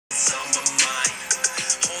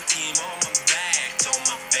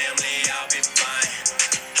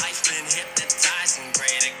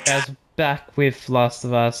guys, back with Last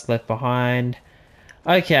of Us Left Behind.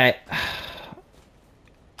 Okay,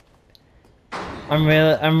 I'm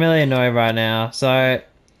really annoyed right now. So Any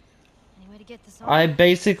way to get this I on?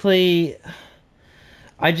 basically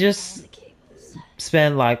I And the just cables.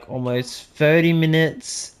 spent like almost 30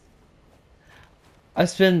 minutes. I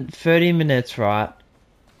spent 30 minutes, right,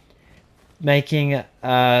 making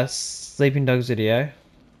a Sleeping Dogs video,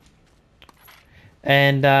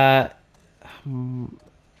 and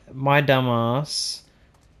my dumbass,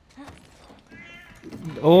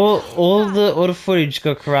 all the footage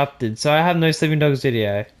got corrupted, so I have no Sleeping Dogs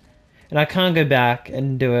video. And I can't go back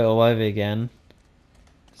and do it all over again.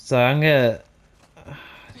 So I'm gonna.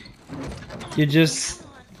 You just. Come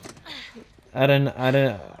on. I don't. I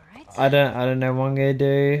don't. All right. I don't know what I'm gonna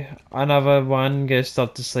do. Another one. Go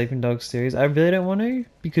stop the Sleeping Dogs series. I really don't want to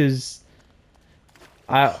because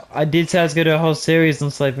I did say I was gonna do a whole series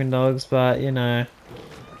on Sleeping Dogs, but you know,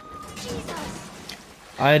 Jesus.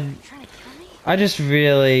 I Trying to kill me? I just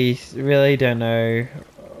really don't know.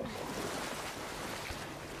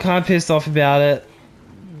 Kind of pissed off about it.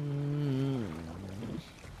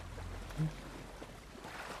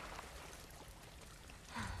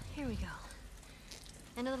 Here we go.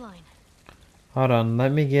 End of the line. Hold on.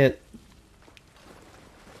 Let me get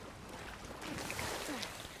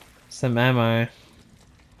some ammo.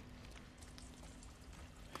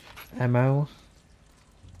 Ammo.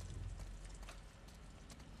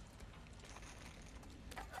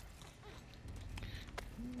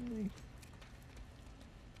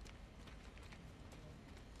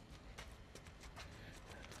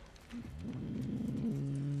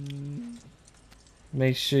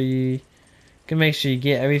 Make sure you can make sure you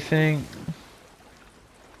get everything.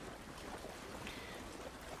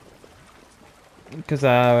 Because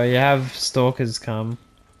you have stalkers come.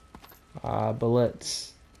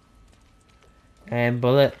 Bullets. And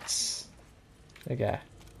bullets. Okay.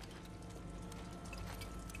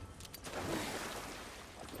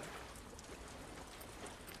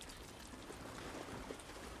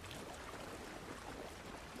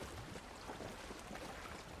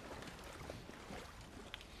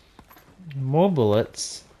 More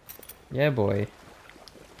bullets. Yeah, boy.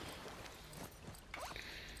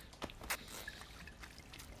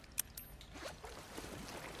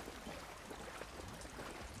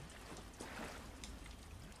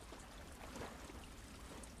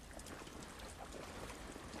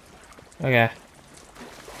 Okay.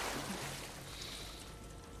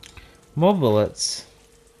 More bullets.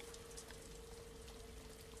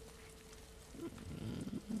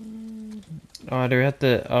 Oh, do we have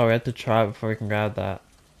to? Oh, we have to try it before we can grab that.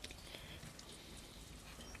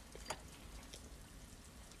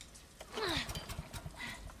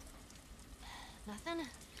 Nothing?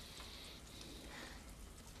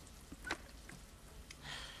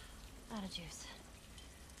 Out of juice.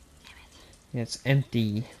 Damn it. Yeah, it's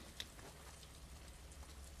empty.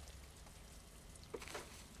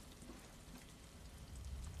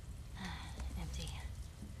 Empty.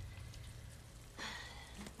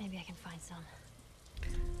 Maybe I can find some.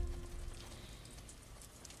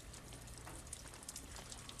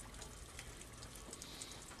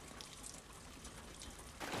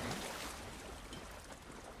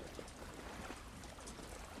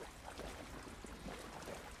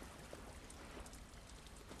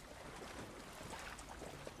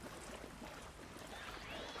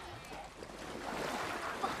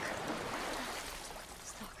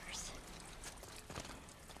 Stalkers.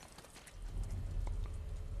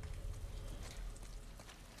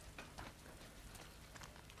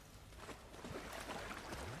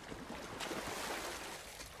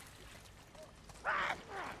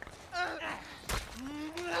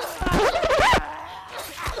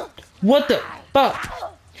 What the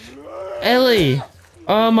fuck? Ellie!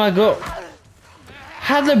 Oh my god.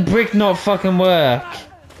 How the brick not fucking work?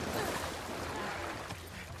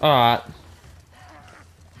 Alright.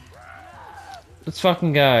 Let's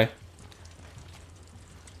fucking go.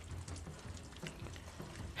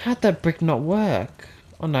 How'd that brick not work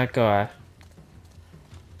on that guy?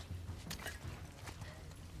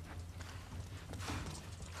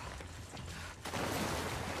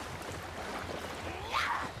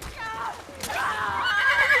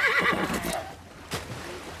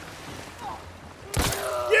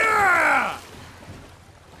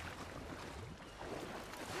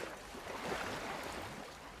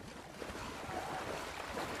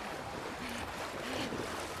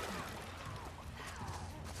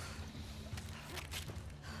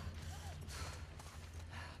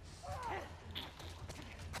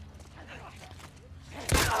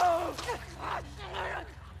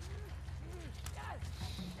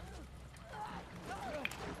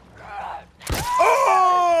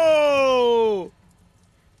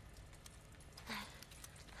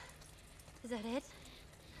 that it?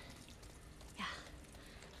 Yeah.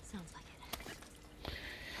 Sounds like it.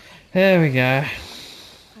 There we go.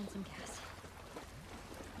 Find some gas.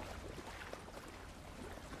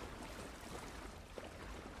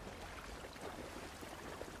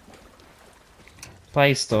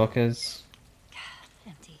 Play stalkers.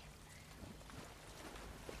 Empty.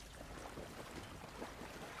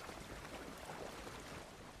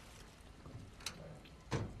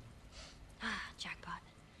 Ah, jackpot.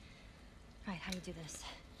 Right, how do you do this?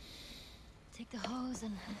 Take the hose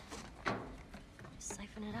and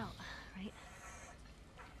siphon it out, right?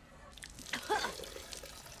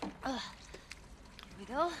 Here we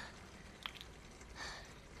go.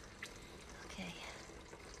 Okay.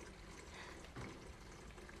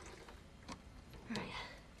 All right.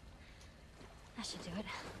 That should do it.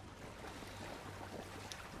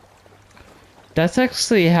 That's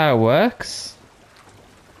actually how it works?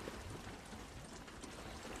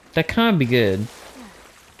 That can't be good.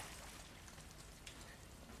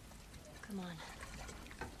 Come on.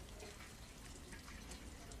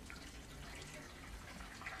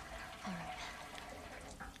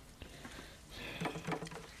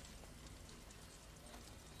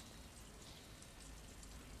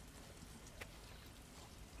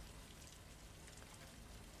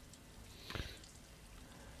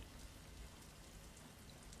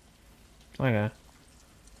 All right. Okay.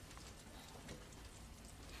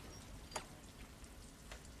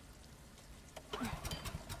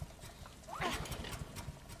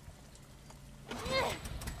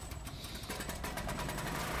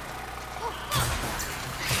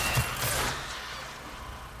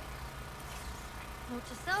 Note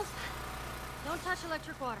to self. Don't touch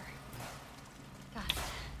electric water. Got it.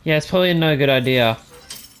 Yeah, it's probably no good idea.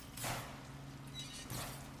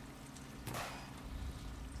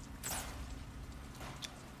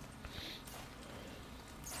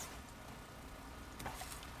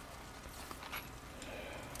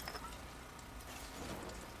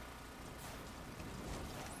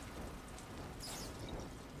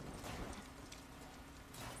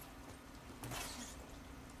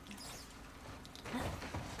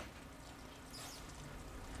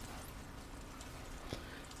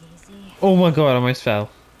 Easy. Oh my god, I almost fell.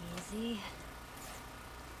 Easy.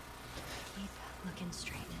 Keep looking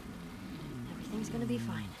straight. Everything's gonna be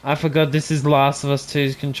fine. I forgot this is Last of Us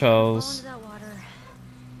 2's Fall controls. into that water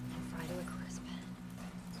and fry to a crisp.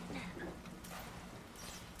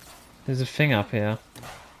 There's a thing up here.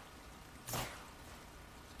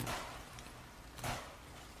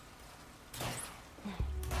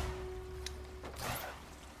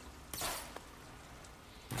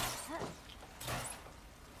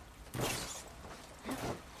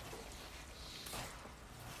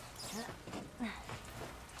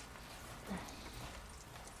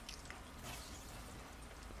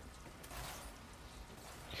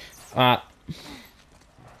 Ah.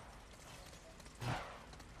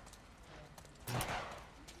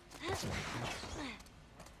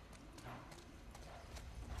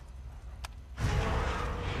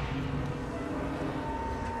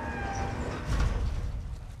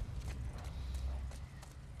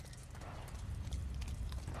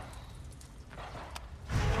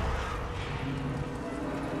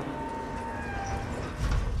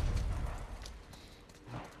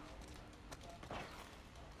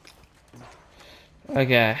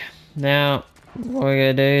 Okay, now what we're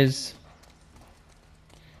gonna do is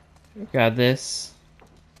grab this.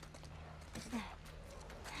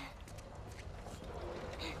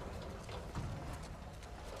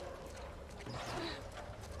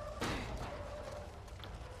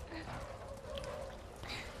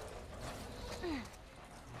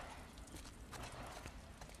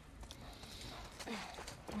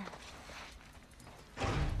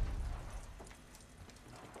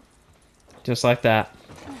 Just like that.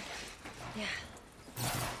 Yeah.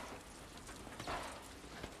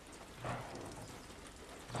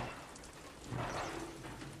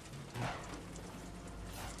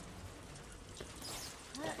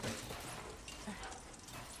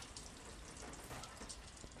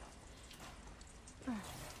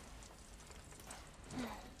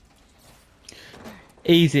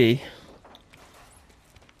 Easy.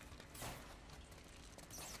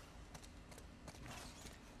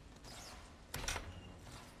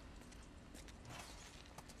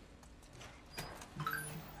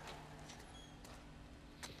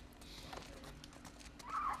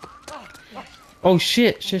 Oh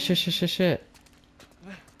shit, shit.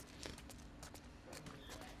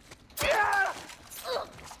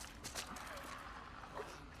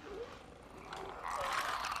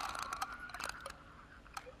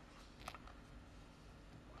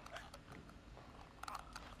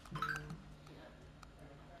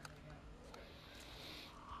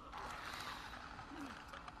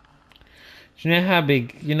 Do you know how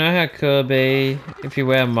big? You know how cool it'd be if you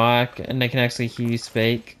wear a mic and they can actually hear you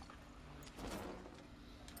speak?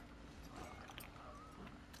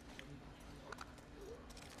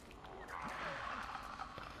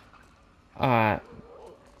 Alright.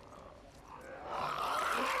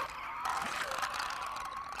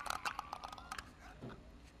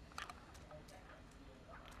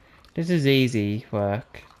 This is easy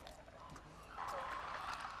work.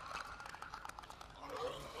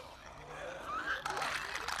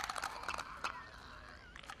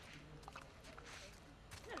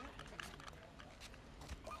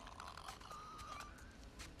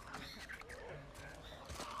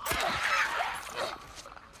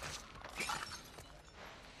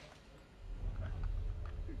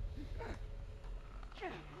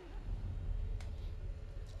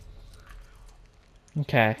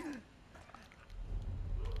 Okay.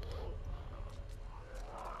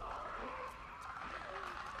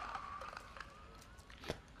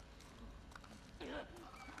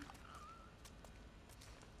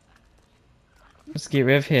 Let's get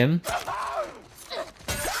rid of him.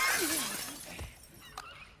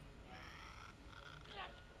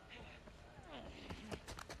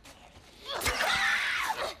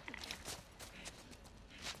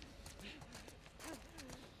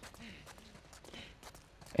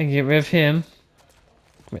 And get rid of him.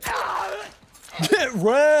 Get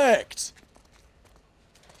wrecked!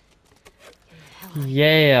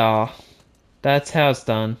 Yeah. That's how it's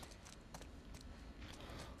done.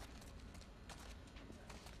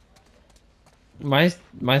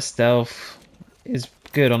 My stealth is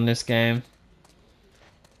good on this game.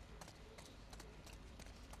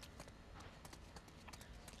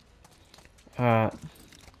 Alright.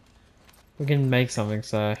 We can make something,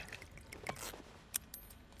 so.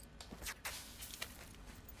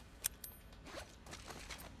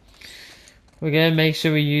 We're gonna make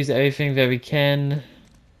sure we use everything that we can.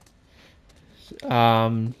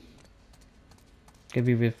 Gonna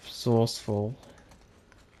be resourceful.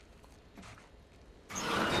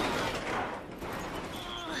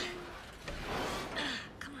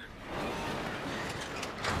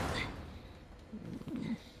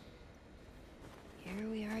 Here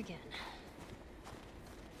we are again.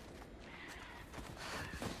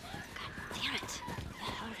 God damn it. Where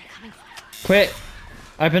the hell are they coming from? Quick!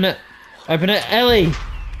 Open it! Open it, Ellie!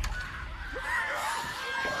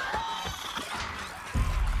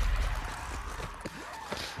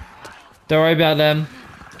 Don't worry about them.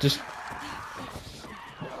 Just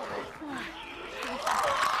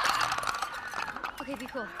Okay, be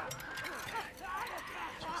cool.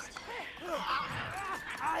 Just...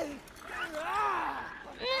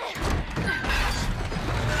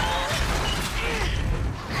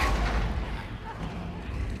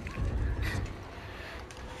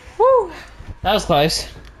 woo! That was close.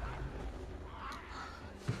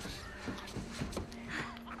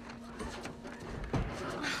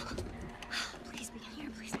 Please be in here,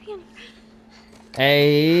 please be in here.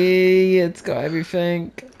 Hey, it's got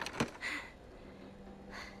everything.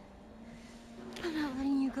 I'm not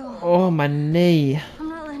letting you go. Oh, my knee. I'm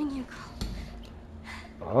not letting you go.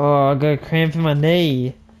 Oh, I got a cramp in my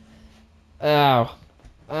knee. Ow.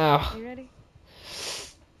 Ow. You ready?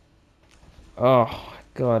 Oh,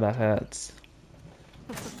 God, that hurts.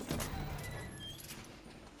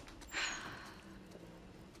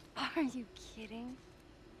 Are you kidding?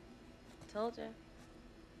 Told you.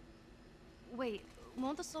 Wait,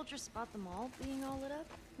 won't the soldiers spot them all being all lit up?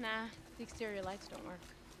 Nah, the exterior lights don't work.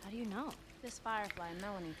 How do you know? This Firefly,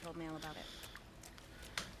 Melanie told me all about it.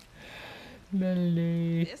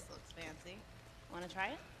 Melanie. This looks fancy. Wanna try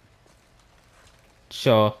it?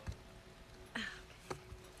 Sure.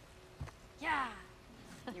 Yeah!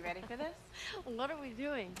 You ready for this? What are we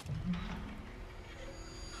doing?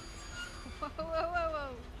 Whoa, whoa, whoa,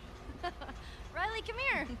 whoa. Riley, come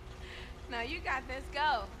here! No, you got this.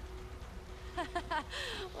 Go.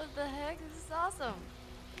 What the heck? This is awesome.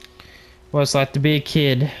 What it's like to be a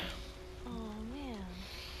kid. Oh, man.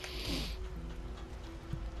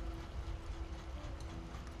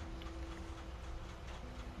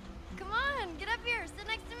 Come on, get up here. Sit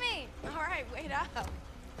next to me. All right, wait up. No.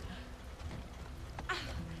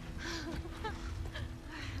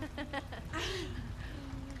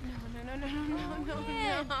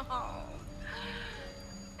 man.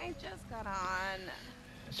 I just got on.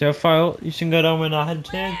 It's your fault. You shouldn't go down when I had a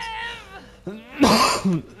chance.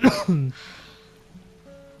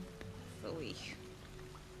 Silly.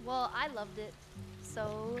 Well, I loved it.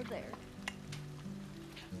 So there.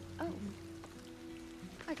 Oh.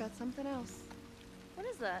 I got something else. What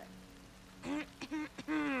is that?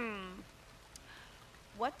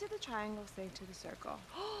 What did the triangle say to the circle?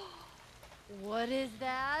 What is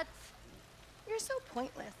that? You're so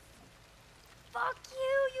pointless. Fuck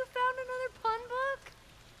you! You found another pun book?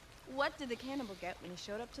 What did the cannibal get when he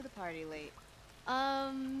showed up to the party late?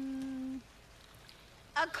 A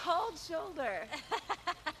cold shoulder.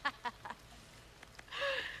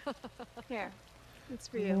 Here, it's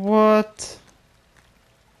for you. What?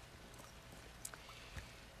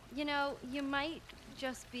 You know, you might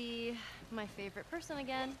just be my favorite person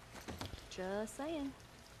again. Just saying.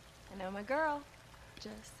 I know my girl.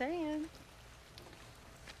 Just saying.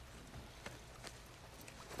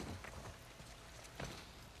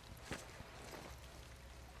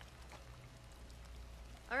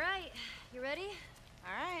 All right, you ready?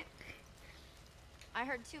 All right. I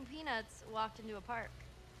heard 2 peanuts walked into a park.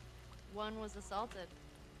 One was assaulted.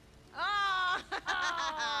 Oh!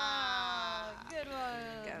 Good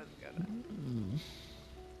one. Good.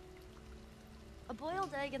 A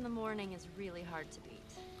boiled egg in the morning is really hard to beat.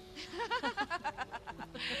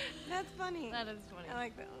 That's funny. That is funny. I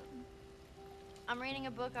like that one. I'm reading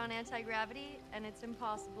a book on anti-gravity, and it's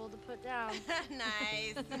impossible to put down.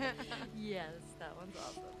 Nice. Yes, that one's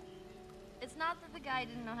awesome. It's not that the guy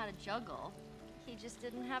didn't know how to juggle. He just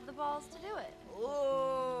didn't have the balls to do it.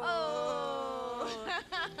 Oh.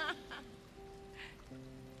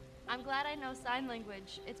 I'm glad I know sign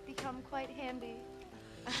language. It's become quite handy.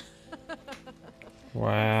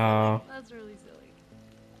 Wow. That's really silly.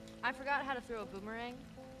 I forgot how to throw a boomerang,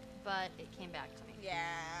 but it came back to me.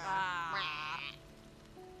 Yeah.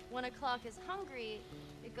 When a clock is hungry,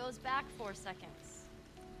 it goes back 4 seconds.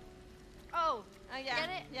 Oh, yeah. get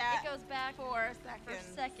it? Yeah. It goes back 4 seconds. for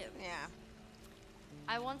seconds. Yeah.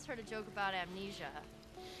 I once heard a joke about amnesia,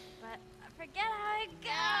 but I forget how it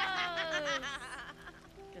goes.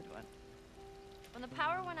 Good one. When the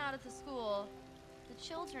power went out at the school, the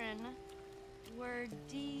children were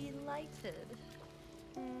delighted.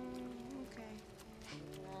 Okay.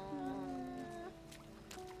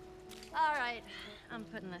 All right, I'm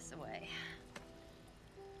putting this away.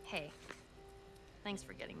 Hey, thanks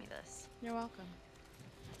for getting me this. You're welcome.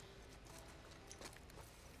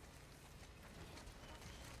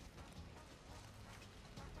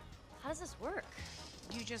 How does this work?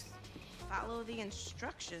 You just follow the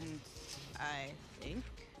instructions, I think.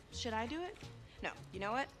 Should I do it? No. You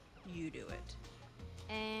know what? You do it.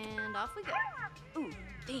 And off we go. Ooh,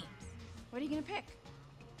 themes. What are you gonna pick?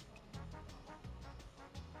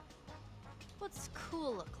 What's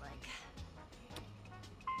cool look like?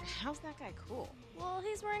 How's that guy cool? Well,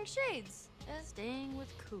 he's wearing shades. Staying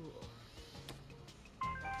with cool.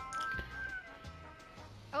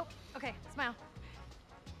 Oh, okay, smile.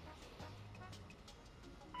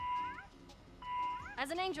 As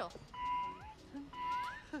an angel.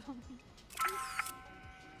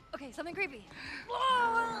 Okay, something creepy.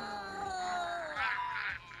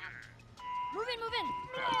 Move in.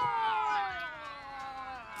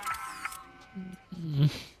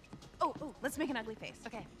 Oh, let's make an ugly face.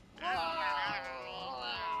 Okay.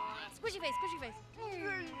 Squishy face.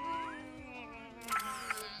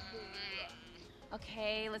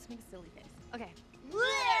 Okay, let's make a silly face. Okay.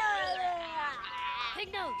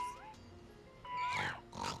 Pig nose.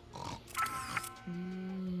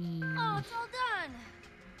 Oh, it's all done.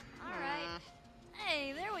 All right.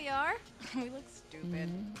 Hey, there we are. We look stupid.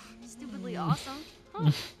 Stupidly awesome.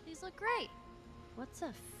 Huh, these look great. What's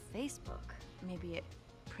a Facebook? Maybe it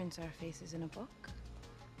prints our faces in a book?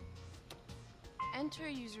 Enter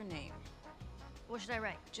a username. What should I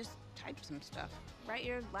write? Just type some stuff. Write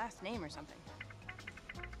your last name or something.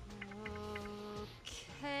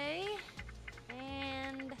 Okay.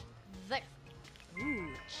 And there. Ooh,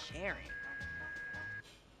 cherry.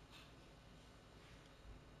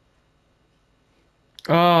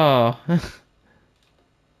 Oh.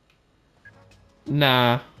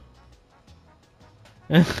 Nah.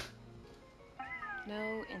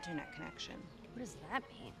 No internet connection. What does that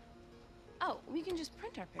mean? Oh, we can just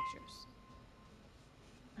print our pictures.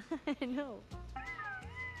 I know.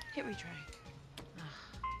 Hit retry.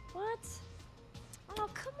 What? Oh,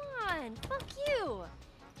 come on. Fuck you.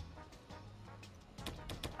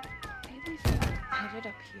 Maybe if I put it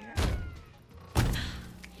up here.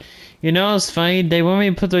 You know what's funny? They want me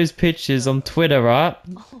to put those pictures on Twitter, right?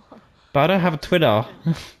 But I don't have a Twitter. I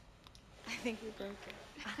think we broke it.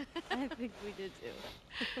 I think we did too.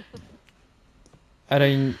 I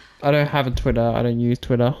don't have a Twitter. I don't use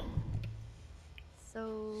Twitter.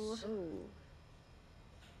 So,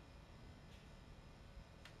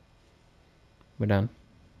 We're done.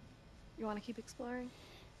 You want to keep exploring?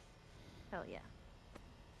 hell yeah.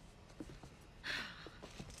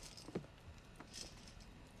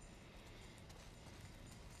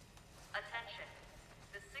 Attention.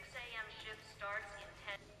 The 6 a.m. shift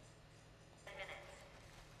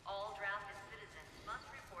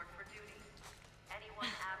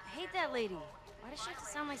that lady? Why does she have to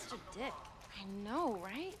sound like such a dick? I know,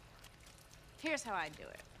 right? Here's how I do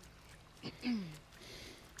it.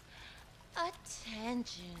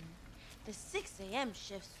 Attention. The 6 a.m.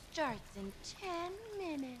 shift starts in 10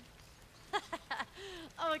 minutes.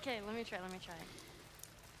 Okay, let me try.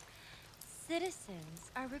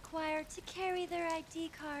 Citizens are required to carry their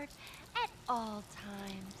ID card at all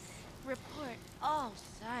times. Report all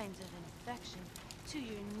signs of infection to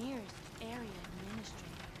your nearest area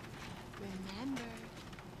administrator. Remember,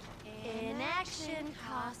 Inaction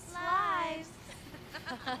costs lives.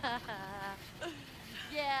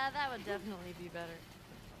 Yeah, that would definitely be better.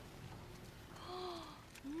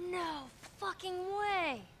 No fucking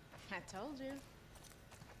way! I told you.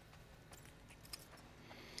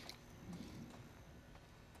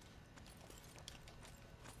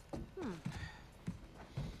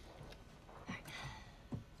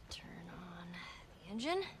 Turn on the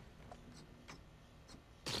engine.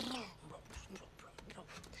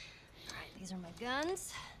 Alright, these are my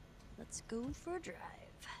guns. Let's go for a drive.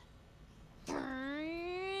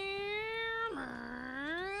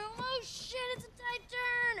 Oh shit, it's a tight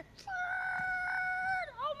turn!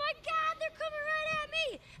 Oh my god, they're coming right at me!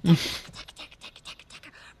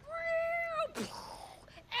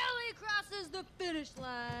 Ellie crosses the finish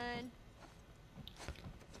line.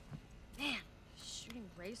 Man, shooting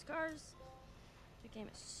race cars? The game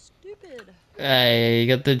is stupid. Hey, you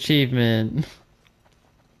got the achievement.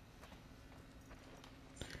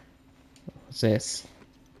 What's this?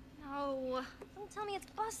 No, don't tell me it's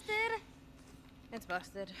busted. It's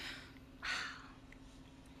busted.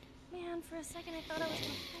 Man, for a second I thought I was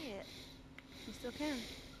gonna play it. You still can.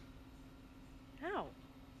 How? All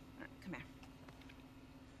right, come here.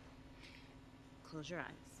 Close your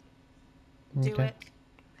eyes. Do Okay.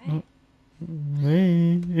 it.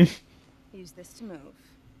 Okay. Use this to move.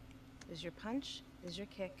 This is your punch, this is your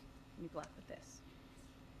kick, and you block with this.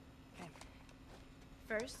 Okay.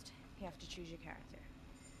 First, you have to choose your character.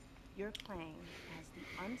 You're playing as the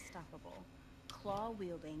unstoppable,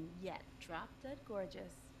 claw-wielding, yet drop-dead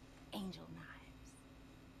gorgeous Angel Knives.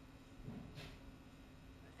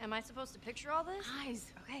 Am I supposed to picture all this?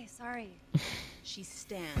 Eyes. Okay, sorry. She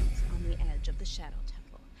stands on the edge of the Shadow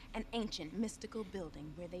Temple, an ancient mystical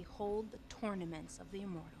building where they hold the tournaments of the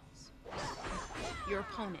immortals. Your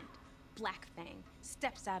opponent, Black Fang,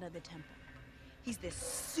 steps out of the temple. He's this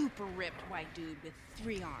super ripped white dude with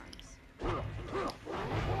 3 arms.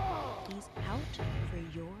 He's out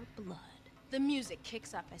for your blood. The music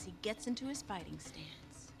kicks up as he gets into his fighting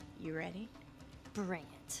stance. You ready? Bring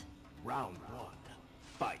it. Round 1.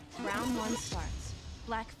 Fight. Round 1 starts.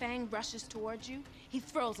 Black Fang rushes towards you. He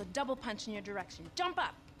throws a double punch in your direction. Jump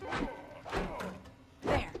up!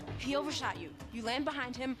 There. He overshot you. You land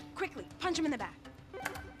behind him. Quickly, punch him in the back.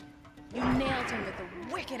 You nailed him with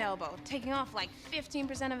a wicked elbow, taking off like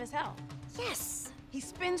 15% of his health. Yes! He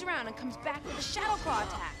spins around and comes back with a Shadow Claw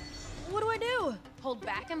attack. What do I do? Hold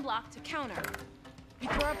back and block to counter. You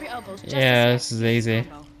throw up your elbows just Yeah, a this is easy.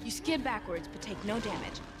 You skid backwards but take no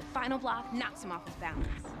damage. The final block knocks him off his balance.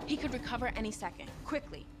 He could recover any second.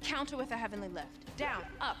 Quickly, counter with a heavenly lift. Down,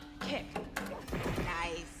 up, kick.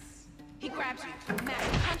 Nice. He grabs you. Max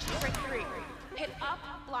punch, break free. Hit up,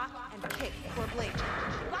 block, and kick for a blade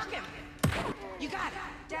charge. Block him. You got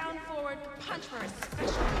it. Down, forward, punch for a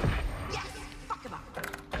special move. Yes! Fuck him up.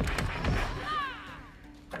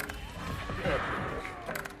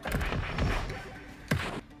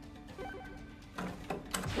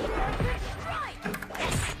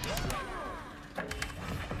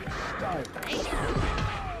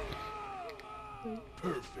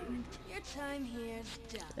 Your time here's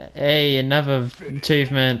done. Hey, another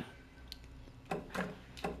achievement. The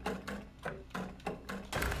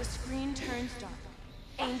screen turns dark.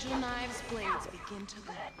 Angel Knives' blades begin to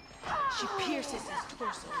glow. She pierces his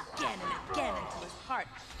torso again and again until his heart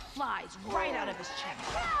flies right out of his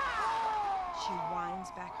chest. She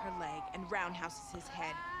winds back her leg and roundhouses his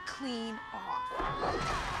head clean off.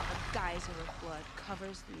 A geyser of blood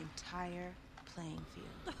covers the entire playing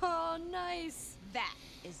field. Oh, nice. That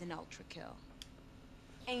is an ultra kill.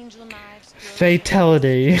 Angel Knives throws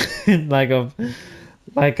Fatality. like of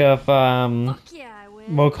Fuck yeah, I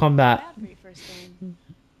win. Mortal Kombat. bad for your first game.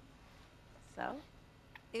 So,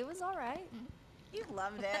 It was alright. you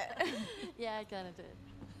loved it. Yeah, I kinda did.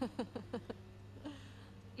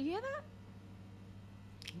 You hear that?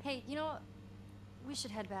 Hey, you know what? We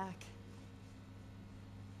should head back.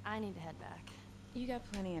 I need to head back. You got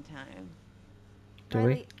plenty of time. Do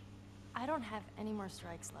Riley, we? I don't have any more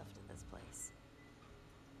strikes left at this place.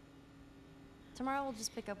 Tomorrow we'll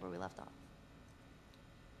just pick up where we left off.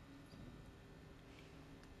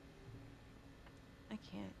 I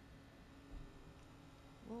can't.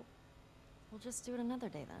 We'll just do it another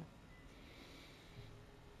day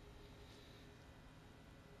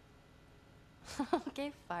then.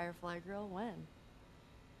 Okay, Firefly Girl, when?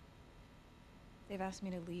 They've asked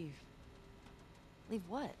me to leave Leave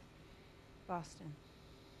what? Boston.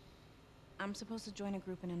 I'm supposed to join a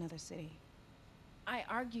group in another city. I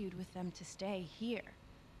argued with them to stay here.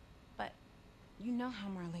 But you know how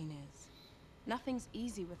Marlene is. Nothing's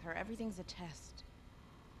easy with her. Everything's a test.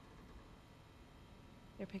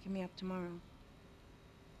 They're picking me up tomorrow.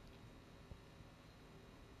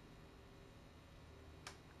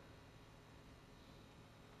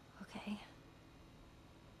 Okay.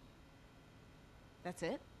 That's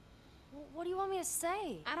it? What do you want me to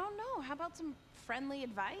say? I don't know. How about some friendly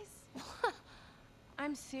advice?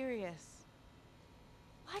 I'm serious.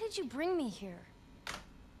 Why did you bring me here?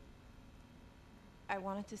 I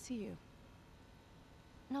wanted to see you.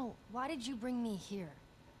 No, why did you bring me here?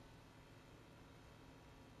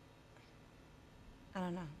 I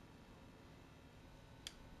don't know.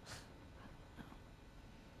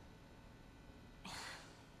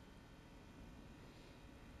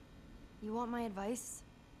 You want my advice?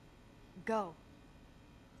 Go.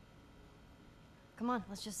 Come on,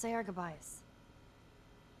 let's just say our goodbyes.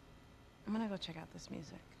 I'm gonna go check out this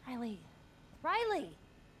music. Riley. Riley!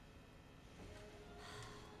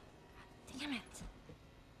 God damn it.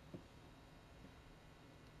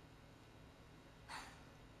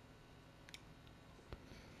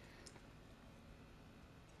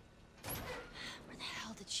 Where the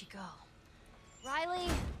hell did she go? Riley!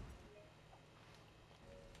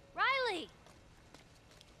 Riley!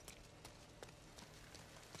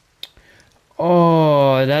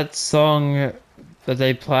 Oh, that song that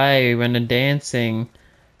they play when they're dancing.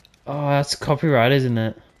 Oh, that's copyright, isn't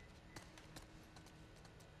it?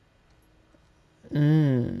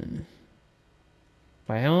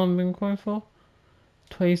 Wait, how long have I been going for?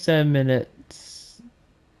 27 minutes.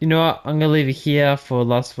 You know what? I'm gonna leave it here for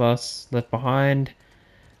Last of Us Left Behind.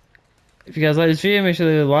 If you guys like this video, make sure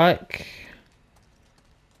to leave a like.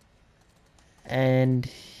 And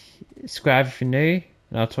subscribe if you're new.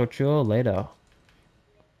 And I'll talk to you all later.